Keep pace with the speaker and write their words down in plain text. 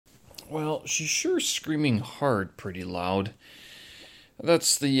Well, she's sure screaming hard pretty loud.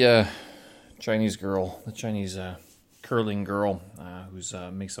 That's the Chinese girl, the Chinese curling girl, who's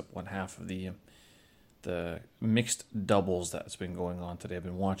makes up one half of the mixed doubles that's been going on today. I've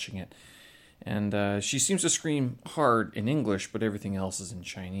been watching it, and she seems to scream hard in English, but everything else is in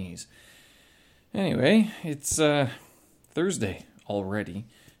Chinese. Anyway, it's Thursday already,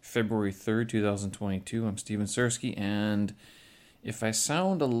 February 3rd, 2022. I'm Steven Sersky, and if I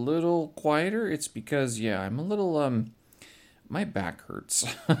sound a little quieter, it's because, yeah, I'm a little, my back hurts.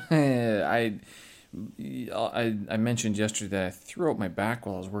 I mentioned yesterday that I threw out my back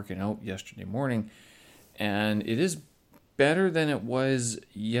while I was working out yesterday morning, and it is better than it was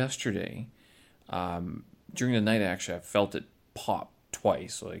yesterday. During the night, actually, I felt it pop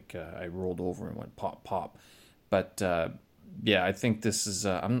twice. I rolled over and went pop, pop. But yeah, I think this is.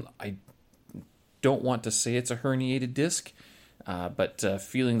 I don't want to say it's a herniated disc, but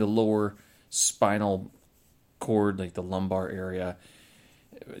feeling the lower spinal cord, like the lumbar area,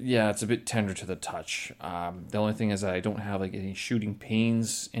 yeah, it's a bit tender to the touch. The only thing is that I don't have like any shooting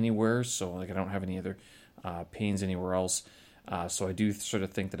pains anywhere, so like I don't have any other pains anywhere else. So I do sort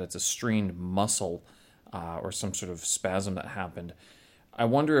of think that it's a strained muscle or some sort of spasm that happened. I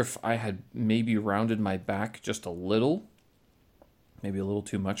wonder if I had maybe rounded my back just a little, maybe a little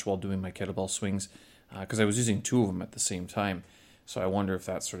too much while doing my kettlebell swings, because I was using two of them at the same time. So I wonder if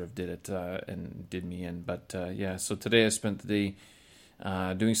that sort of did it and did me in. But yeah, so today I spent the day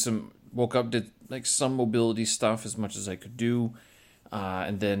doing woke up, did like some mobility stuff as much as I could do.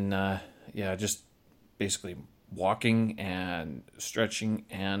 And then, yeah, just basically walking and stretching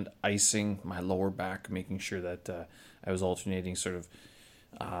and icing my lower back, making sure that I was alternating sort of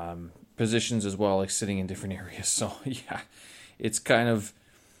positions as well, like sitting in different areas. So yeah, it's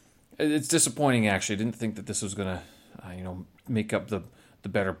disappointing actually. I didn't think that this was gonna, make up the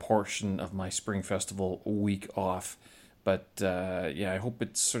better portion of my Spring Festival week off. But yeah, I hope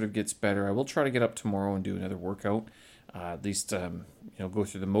it sort of gets better. I will try to get up tomorrow and do another workout. At least go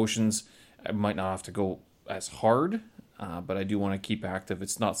through the motions. I might not have to go as hard, but I do want to keep active.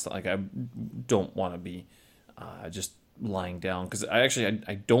 It's not like I don't want to be just lying down, because I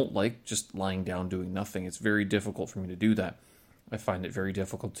don't like just lying down doing nothing. It's very difficult for me to do that. I find it very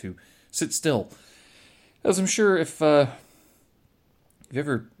difficult to sit still, as I'm sure if you've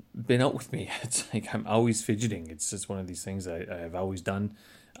ever been out with me, it's like I'm always fidgeting. It's just one of these things I've always done.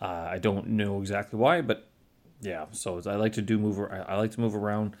 I don't know exactly why, but yeah. So I like to I like to move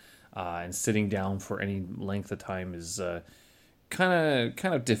around, and sitting down for any length of time is kind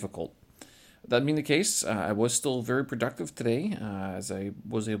of difficult. That being the case, I was still very productive today, as I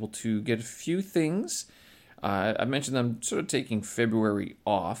was able to get a few things. I mentioned I'm sort of taking February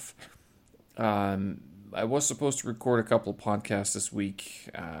off. I was supposed to record a couple of podcasts this week.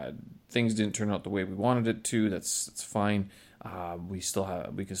 Things didn't turn out the way we wanted it to. That's fine. We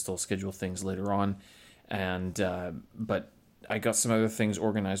can still schedule things later on, but I got some other things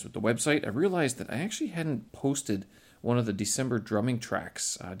organized with the website. I realized that I actually hadn't posted one of the December drumming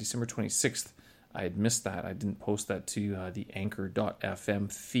tracks, December 26th. I had missed that. I didn't post that to the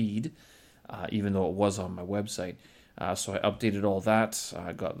Anchor.fm feed, even though it was on my website. So I updated all that,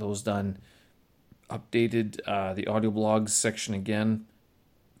 got those done, updated the audio blogs section again,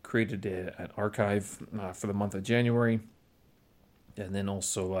 created an archive for the month of January, and then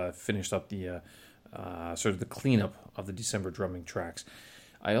also finished up the sort of the cleanup of the December drumming tracks.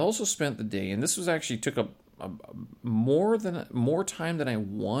 I also spent the day, and this was actually took up more time than I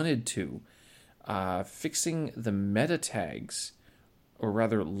wanted to, fixing the meta tags, or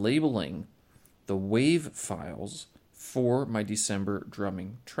rather labeling the wave files for my December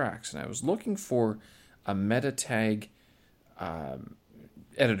drumming tracks. And I was looking for a meta tag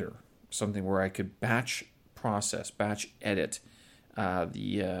editor, something where I could batch edit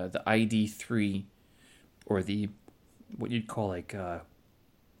the ID3, or the what you'd call like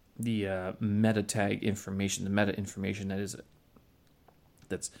the meta tag information, the meta information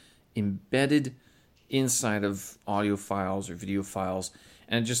that's embedded inside of audio files or video files,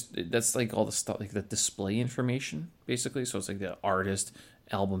 and that's like all the stuff, like the display information basically. So it's like the artist,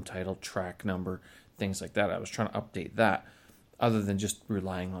 album title, track number, things like that. I was trying to update that, other than just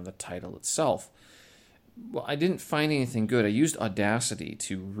relying on the title itself. Well, I didn't find anything good. I used Audacity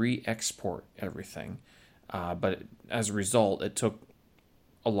to re-export everything, but as a result, it took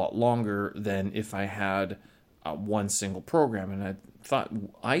a lot longer than if I had one single program. And I thought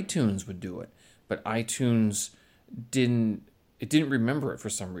iTunes would do it, but iTunes didn't remember it for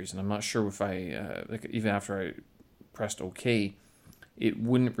some reason. I'm not sure if even after I pressed OK, it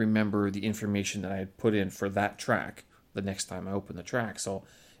wouldn't remember the information that I had put in for that track the next time I opened the track. So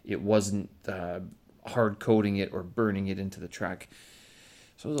it wasn't hard coding it or burning it into the track.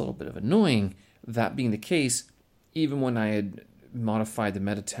 So it was a little bit of annoying. That being the case, even when I had modified the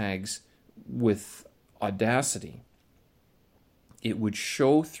meta tags with Audacity, it would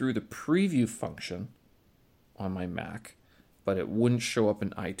show through the preview function on my Mac, but it wouldn't show up in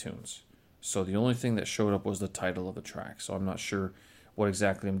iTunes. So the only thing that showed up was the title of the track. So I'm not sure what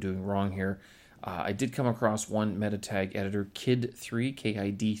exactly I'm doing wrong here. I did come across one meta tag editor, KID3,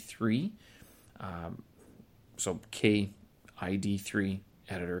 KID3. So KID3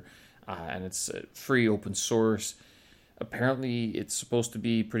 editor, and it's free, open source. Apparently, it's supposed to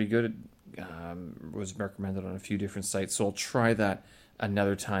be pretty good. It was recommended on a few different sites, so I'll try that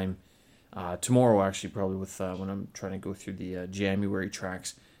another time. Tomorrow, actually, probably with when I'm trying to go through the January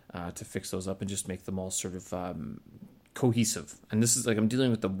tracks to fix those up and just make them all sort of cohesive. And this is like I'm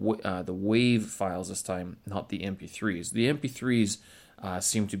dealing with the WAV files this time, not the MP3s. The MP3s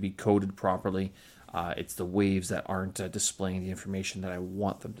seem to be coded properly. It's the waves that aren't displaying the information that I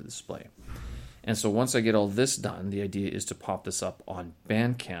want them to display. And so once I get all this done, the idea is to pop this up on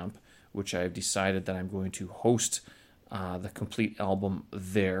Bandcamp, which I've decided that I'm going to host the complete album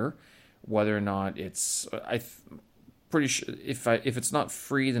there. Whether or not it's, pretty sure if it's not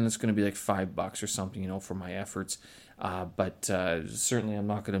free, then it's going to be like $5 or something, for my efforts. But certainly I'm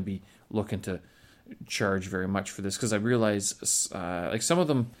not going to be looking to charge very much for this, because I realize like some of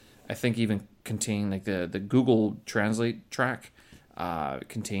them I think even contain like the Google Translate track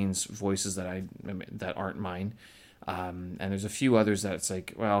contains voices that aren't mine. And there's a few others that it's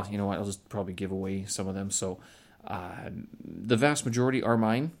like, well, you know what, I'll just probably give away some of them. So the vast majority are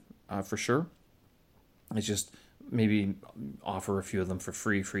mine, for sure. It's just maybe offer a few of them for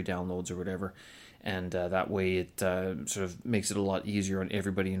free downloads or whatever. And that way it sort of makes it a lot easier on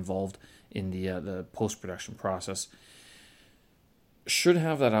everybody involved in the post-production process. Should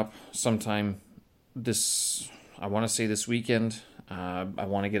have that up sometime I want to say this weekend. I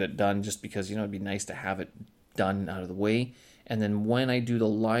want to get it done just because, it'd be nice to have it done out of the way. And then when I do the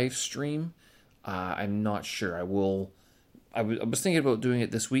live stream, I'm not sure. I was thinking about doing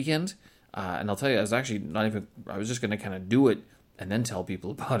it this weekend, and I'll tell you, I was just going to kind of do it and then tell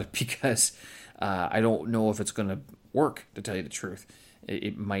people about it, because I don't know if it's going to work, to tell you the truth.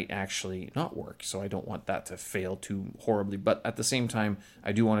 It might actually not work, so I don't want that to fail too horribly. But at the same time,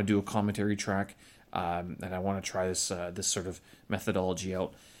 I do want to do a commentary track, and I want to try this sort of methodology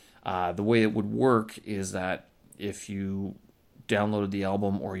out. The way it would work is that if you downloaded the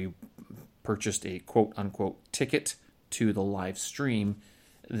album or you purchased a quote-unquote ticket to the live stream,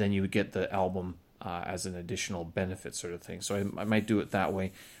 then you would get the album as an additional benefit sort of thing. So I might do it that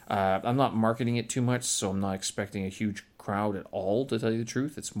way. I'm not marketing it too much, so I'm not expecting a huge crowd at all, to tell you the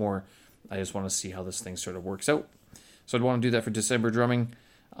truth. It's more, I just want to see how this thing sort of works out. So I'd want to do that for December drumming,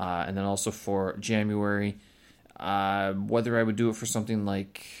 and then also for January. Whether I would do it for something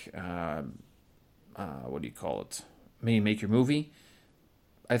like, what do you call it? Maybe Make Your Movie.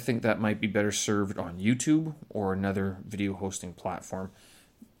 I think that might be better served on YouTube or another video hosting platform,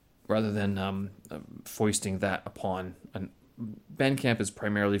 rather than foisting that upon. Bandcamp is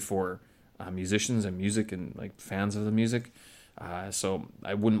primarily for musicians and music and like fans of the music, so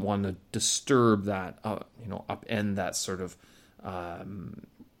I wouldn't want to disturb that, upend that sort of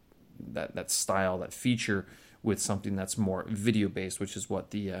that style, that feature, with something that's more video based, which is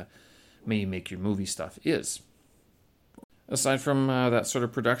what the Maybe Make Your Movie stuff is. Aside from that sort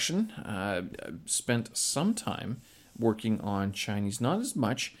of production, I spent some time working on Chinese, not as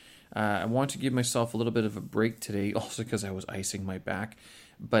much. I want to give myself a little bit of a break today, also because I was icing my back.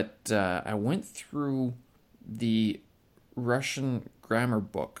 But I went through the Russian grammar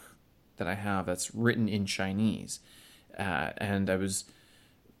book that I have that's written in Chinese. And I was,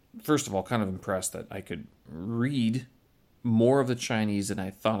 first of all, kind of impressed that I could read more of the Chinese than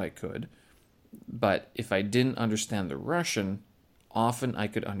I thought I could. But if I didn't understand the Russian, often I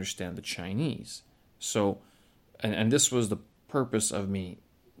could understand the Chinese. So, and this was the purpose of me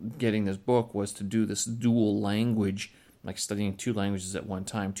getting this book, was to do this dual language, like studying two languages at one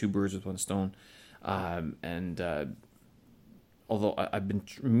time, two birds with one stone. Although I've been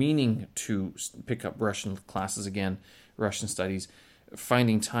meaning to pick up Russian classes again, Russian studies,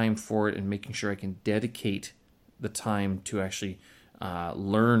 finding time for it and making sure I can dedicate the time to actually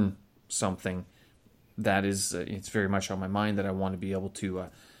learn something that is, it's very much on my mind, that I want to be able to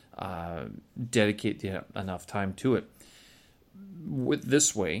dedicate enough time to it. With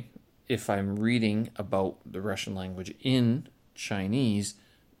this way, if I'm reading about the Russian language in Chinese,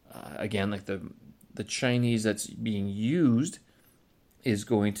 again, like the Chinese that's being used is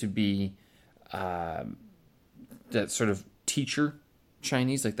going to be that sort of teacher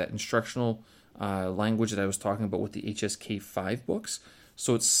Chinese, like that instructional language that I was talking about with the HSK5 books.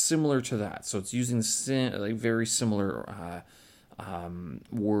 So it's similar to that. So it's using like very similar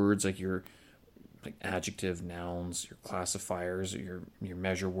words, like your like adjective, nouns, your classifiers, your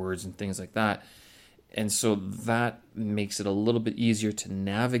measure words, and things like that. And so that makes it a little bit easier to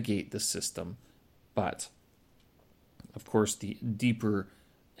navigate the system. But of course, the deeper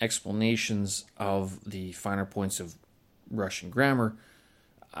explanations of the finer points of Russian grammar,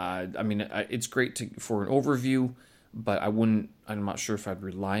 it's great for an overview, but I'm not sure if I'd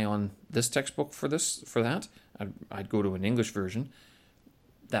rely on this textbook for that. I'd go to an English version.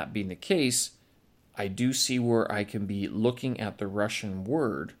 That being the case, I do see where I can be looking at the Russian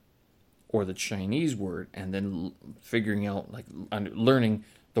word or the Chinese word and then figuring out, like, learning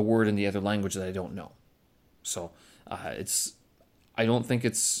the word in the other language that I don't know. So I don't think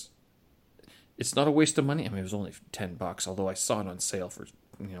it's not a waste of money. I mean, it was only $10, although I saw it on sale for,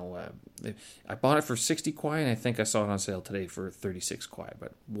 I bought it for 60 kwai, and I think I saw it on sale today for 36 kwai,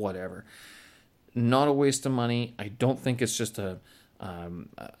 but whatever. Not a waste of money. I don't think it's just a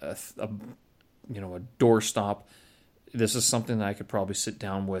doorstop. This is something that I could probably sit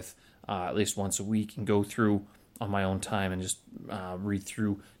down with at least once a week and go through on my own time and just read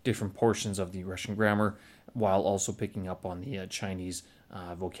through different portions of the Russian grammar while also picking up on the Chinese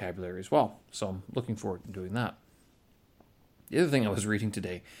vocabulary as well. So I'm looking forward to doing that. The other thing I was reading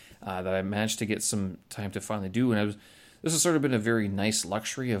today that I managed to get some time to finally do, and this has sort of been a very nice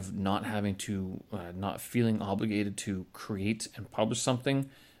luxury of not having to, not feeling obligated to create and publish something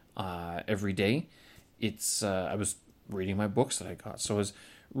every day. I was reading my books that I got. So I was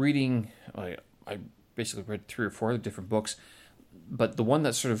reading, I basically read 3 or 4 different books, but the one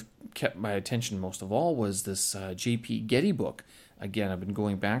that sort of kept my attention most of all was this J.P. Getty book. Again, I've been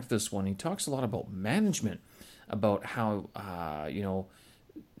going back to this one. He talks a lot about management, about how, a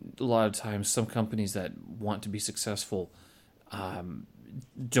lot of times some companies that want to be successful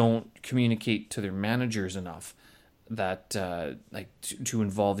don't communicate to their managers enough that to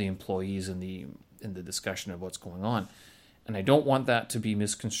involve the employees in the discussion of what's going on. And I don't want that to be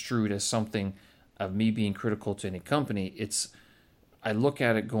misconstrued as something of me being critical to any company. I look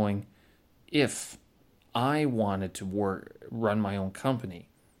at it going, if I wanted to run my own company,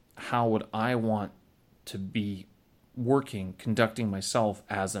 how would I want to be conducting myself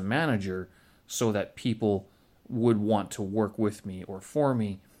as a manager so that people would want to work with me or for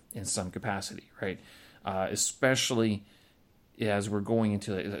me in some capacity, right? Especially as we're going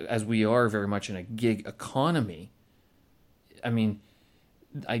as we are very much in a gig economy. I mean,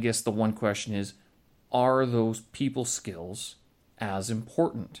 I guess the one question is, are those people skills as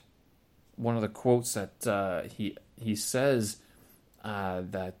important? One of the quotes that he says is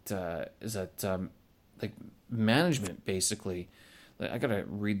that like management, basically, I gotta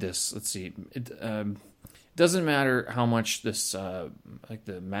read this. Let's see. It doesn't matter how much this like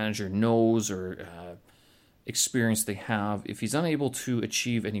the manager knows or experience they have. If he's unable to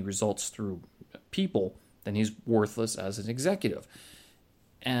achieve any results through people, then he's worthless as an executive.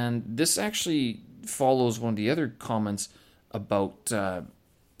 And this actually follows one of the other comments about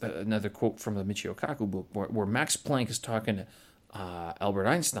another quote from the Michio Kaku book, where Max Planck is talking to Albert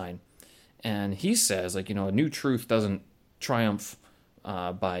Einstein, and he says, a new truth doesn't triumph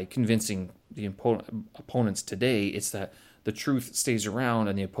by convincing the opponents today. It's that the truth stays around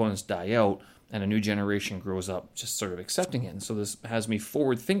and the opponents die out, and a new generation grows up just sort of accepting it. And so this has me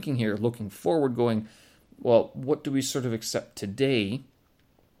forward thinking here, looking forward, going, well, what do we sort of accept today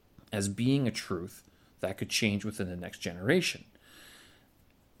as being a truth that could change within the next generation?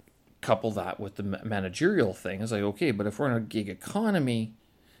 Couple that with the managerial thing. It's like, okay, but if we're in a gig economy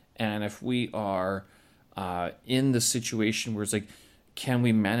and if we are in the situation where it's like, can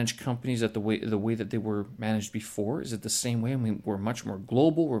we manage companies the way that they were managed before? Is it the same way? I mean, we're much more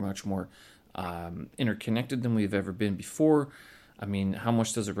global. We're much more interconnected than we've ever been before. I mean, how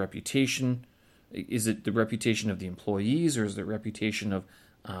much does a reputation? Is it the reputation of the employees, or is it the reputation of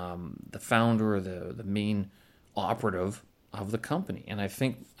the founder or the main operative of the company? And I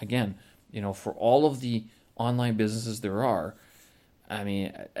think, again, for all of the online businesses there are, I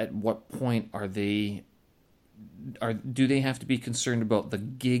mean, at what point do they have to be concerned about the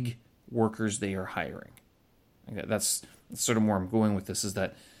gig workers they are hiring? That's sort of where I'm going with this, is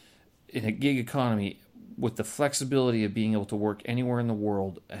that in a gig economy, with the flexibility of being able to work anywhere in the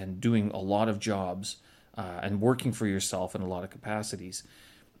world and doing a lot of jobs and working for yourself in a lot of capacities,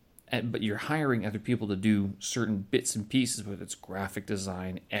 but you're hiring other people to do certain bits and pieces, whether it's graphic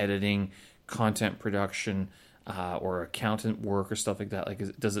design, editing, content production, or accountant work or stuff like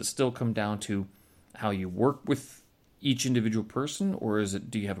that. Does it still come down to how you work with each individual person, or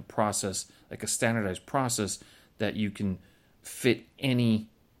do you have a process, like a standardized process that you can fit any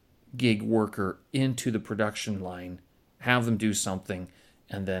gig worker into the production line, have them do something,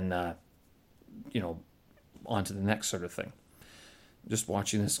 and then on to the next sort of thing. Just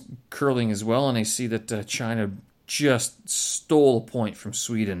watching this curling as well, and I see that China just stole a point from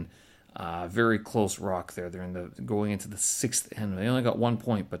Sweden. Very close rock there. They're going into the sixth end. They only got 1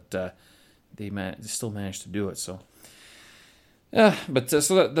 point, but they still managed to do it. So, yeah. But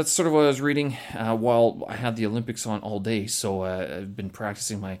so that's sort of what I was reading while I had the Olympics on all day. So I've been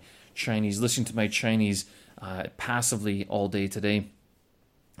practicing my Chinese, listening to my Chinese passively all day today.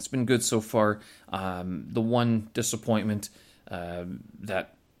 It's been good so far. The one disappointment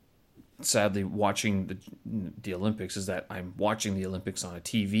that sadly watching the Olympics is that I'm watching the Olympics on a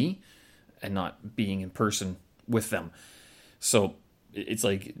TV and not being in person with them. So it's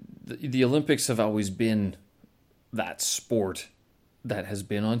like the Olympics have always been that sport that has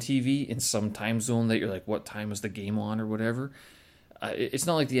been on TV in some time zone that you're like, what time is the game on or whatever. It's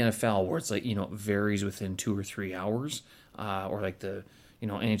not like the NFL where it's like, it varies within 2 or 3 hours, or like the,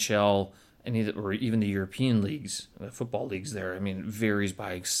 NHL, or even the European leagues, the football leagues there. I mean, it varies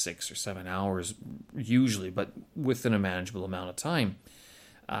by 6 or 7 hours usually, but within a manageable amount of time.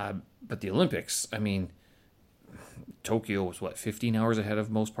 But the Olympics, I mean, Tokyo was 15 hours ahead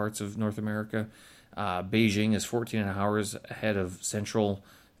of most parts of North America. Beijing is 14 hours ahead of Central,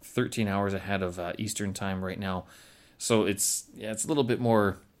 13 hours ahead of Eastern time right now. So it's a little bit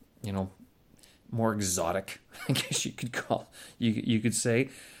more, more exotic, I guess you could say.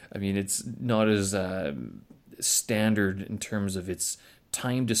 I mean, it's not as standard in terms of its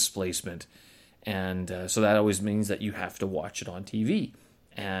time displacement. And so that always means that you have to watch it on TV.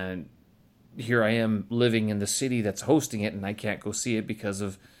 And here I am living in the city that's hosting it, and I can't go see it because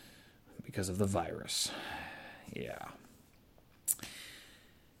of the virus. Yeah.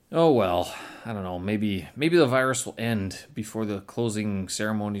 Oh well, I don't know. Maybe the virus will end before the closing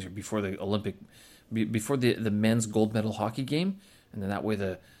ceremonies or before the before the men's gold medal hockey game, and then that way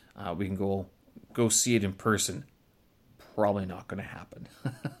we can go see it in person. Probably not going to happen.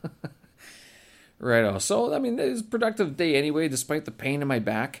 Right. So I mean, it was a productive day anyway, despite the pain in my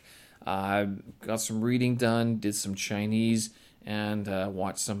back. Got some reading done, did some Chinese, and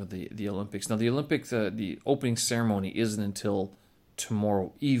watched some of the Olympics. Now the Olympics, the opening ceremony isn't until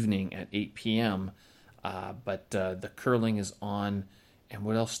tomorrow evening at 8 p.m. But the curling is on, and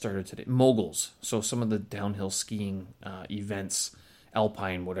what else started today? Moguls. So some of the downhill skiing events,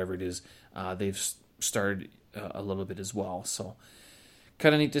 alpine, whatever it is, they've started a little bit as well. So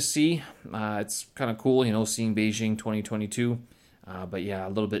kind of neat to see. It's kind of cool, seeing Beijing 2022. But yeah, a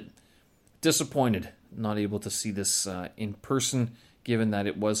little bit disappointed not able to see this in person, given that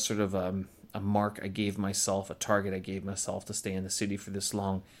it was sort of a mark I gave myself, a target I gave myself to stay in the city for this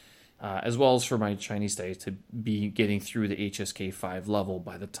long, as well as for my Chinese studies to be getting through the HSK 5 level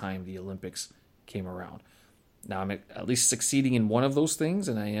by the time the Olympics came around. Now I'm at least succeeding in one of those things,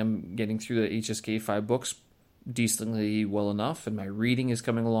 and I am getting through the HSK 5 books decently well enough, and my reading is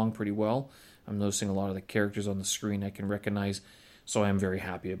coming along pretty well. I'm noticing a lot of the characters on the screen I can recognize, so I am very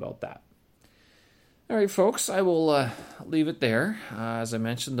happy about that. All right, folks, I will leave it there. As I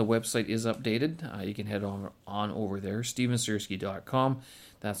mentioned, the website is updated. You can head on over there, stevensersky.com.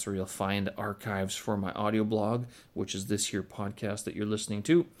 That's where you'll find archives for my audio blog, which is this here podcast that you're listening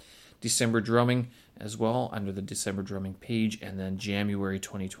to. December Drumming as well, under the December Drumming page, and then January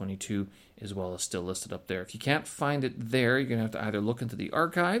 2022 as well is still listed up there. If you can't find it there, you're going to have to either look into the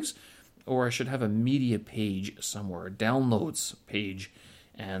archives, or I should have a media page somewhere, a downloads page,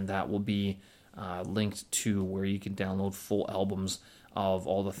 and that will be linked to where you can download full albums of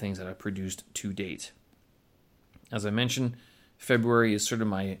all the things that I produced to date. As I mentioned, February is sort of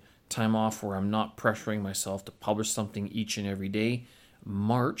my time off where I'm not pressuring myself to publish something each and every day.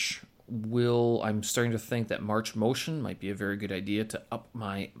 I'm starting to think that March Motion might be a very good idea to up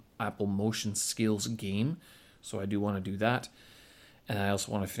my Apple Motion skills game. So I do want to do that. And I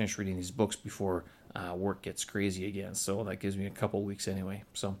also want to finish reading these books before work gets crazy again. So that gives me a couple weeks anyway.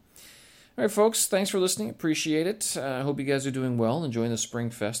 So, all right, folks, thanks for listening. Appreciate it. I hope you guys are doing well, enjoying the Spring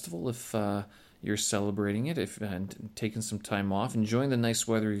Festival if you're celebrating it, and taking some time off, enjoying the nice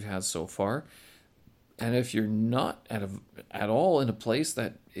weather you've had so far. And if you're not at all in a place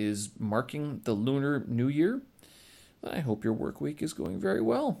that is marking the Lunar New Year, I hope your work week is going very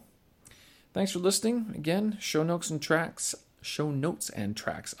well. Thanks for listening. Again, show notes and tracks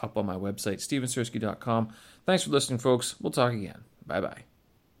up on my website, stevensersky.com. Thanks for listening, folks. We'll talk again. Bye-bye.